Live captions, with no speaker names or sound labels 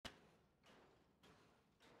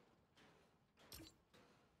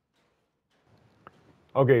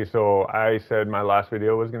Okay, so I said my last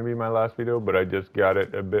video was gonna be my last video, but I just got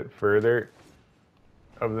it a bit further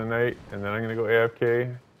of the night, and then I'm gonna go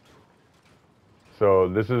AFK. So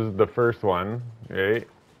this is the first one, right?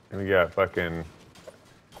 And we got fucking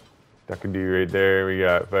Duckadoo right there. We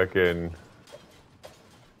got fucking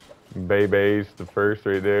Bay's the first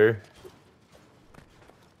right there.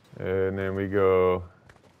 And then we go,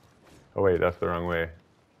 oh wait, that's the wrong way.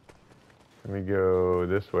 Let me go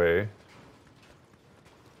this way.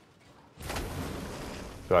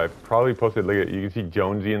 So I probably posted, look at, you can see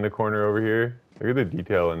Jonesy in the corner over here. Look at the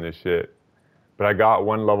detail in this shit. But I got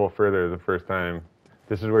one level further the first time.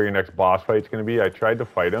 This is where your next boss fight's gonna be. I tried to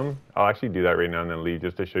fight him. I'll actually do that right now and then leave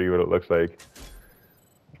just to show you what it looks like.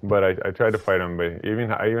 But I tried to fight him, but I even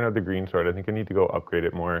have the green sword. I think I need to go upgrade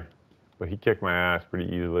it more. But he kicked my ass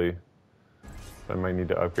pretty easily. So I might need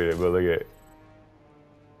to upgrade it, but look at it.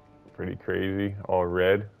 Pretty crazy, all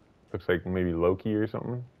red. Looks like maybe Loki or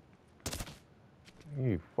something.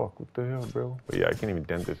 Hey, fuck, what the hell, bro? But yeah, I can't even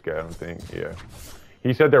dent this guy, I don't think, yeah.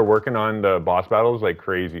 He said they're working on the boss battles like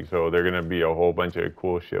crazy, so they're gonna be a whole bunch of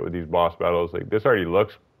cool shit with these boss battles. Like, this already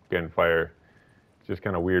looks getting fire. It's just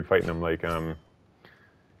kind of weird fighting them. Like,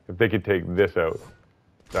 if they could take this out,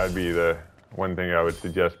 that'd be the one thing I would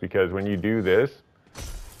suggest, because when you do this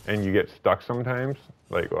and you get stuck sometimes,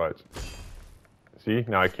 like, watch. See,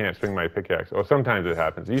 now I can't swing my pickaxe. Oh, sometimes it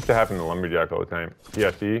happens. It used to happen in the lumberjack all the time.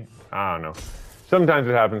 Yeah, see? I don't know. Sometimes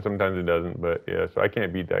it happens, sometimes it doesn't, but yeah, so I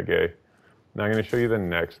can't beat that guy. Now I'm gonna show you the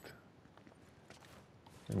next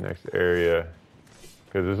area,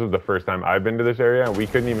 because this is the first time I've been to this area, and we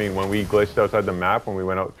couldn't even, when we glitched outside the map, when we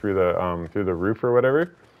went out through the roof or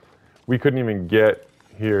whatever, we couldn't even get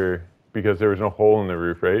here because there was no hole in the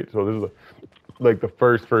roof, right? So this is like the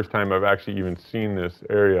first time I've actually even seen this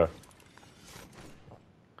area.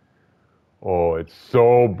 Oh, it's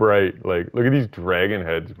so bright. Like, look at these dragon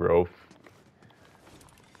heads, bro.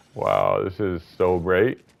 Wow, this is so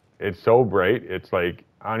bright. It's so bright. It's like,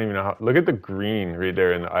 I don't even know how. Look at the green right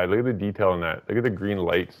there in the eye. Look at the detail in that. Look at the green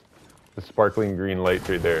lights. The sparkling green lights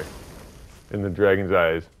right there in the dragon's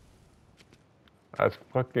eyes. That's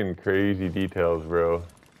fucking crazy details, bro.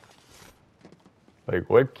 Like,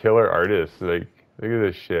 what killer artists? Like, look at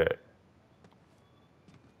this shit.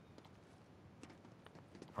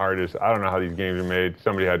 Artists, I don't know how these games are made.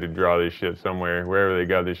 Somebody had to draw this shit somewhere, wherever they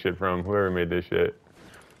got this shit from, whoever made this shit.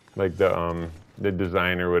 Like the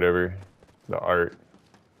design or whatever, the art.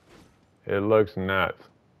 It looks nuts.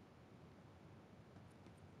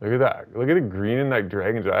 Look at that. Look at the green in that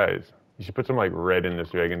dragon's eyes. You should put some like red in this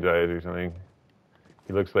dragon's eyes or something.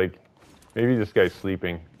 He looks like, maybe this guy's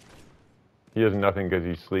sleeping. He has nothing because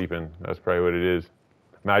he's sleeping. That's probably what it is.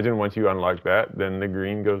 Imagine once you unlock that, then the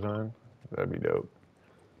green goes on. That'd be dope.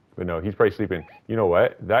 But no, he's probably sleeping. You know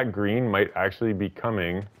what? That green might actually be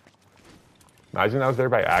coming. Imagine that was there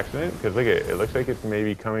by accident, because look at it. It looks like it's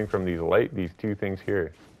maybe coming from these two things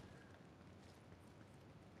here.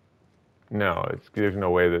 No, there's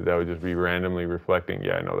no way that would just be randomly reflecting.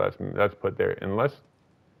 Yeah, no, that's put there. Unless,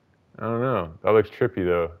 I don't know. That looks trippy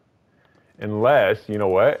though. Unless, you know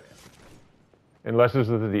what? Unless this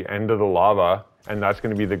is the end of the lava, and that's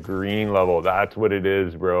gonna be the green level. That's what it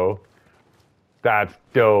is, bro. That's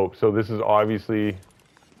dope. So this is obviously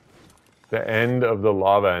the end of the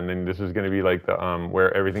lava, and then this is gonna be like the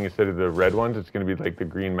where everything instead of the red ones, it's gonna be like the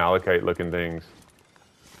green malachite looking things.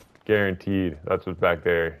 Guaranteed. That's what's back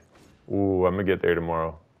there. Ooh, I'm gonna get there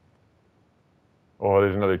tomorrow. Oh,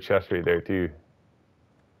 there's another chest right there too.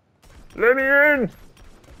 Let me in!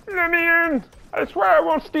 Let me in! I swear I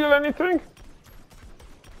won't steal anything.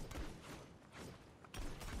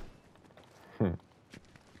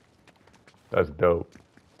 That's dope.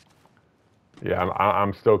 Yeah,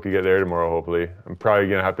 I'm stoked to get there tomorrow, hopefully. I'm probably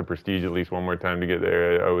gonna have to prestige at least one more time to get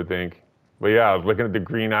there, I would think. But yeah, I was looking at the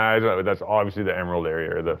green eyes. That's obviously the emerald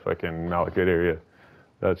area, or the fucking malachite area.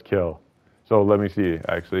 That's kill. So let me see,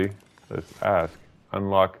 actually. Let's ask.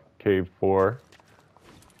 Unlock cave 4.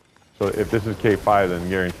 So if this is cave 5, then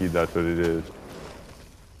guaranteed that's what it is.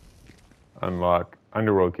 Unlock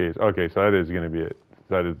underworld caves. Okay, so that is gonna be it.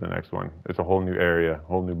 That is the next one. It's a whole new area,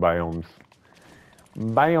 whole new biomes.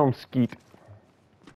 Biome skeet.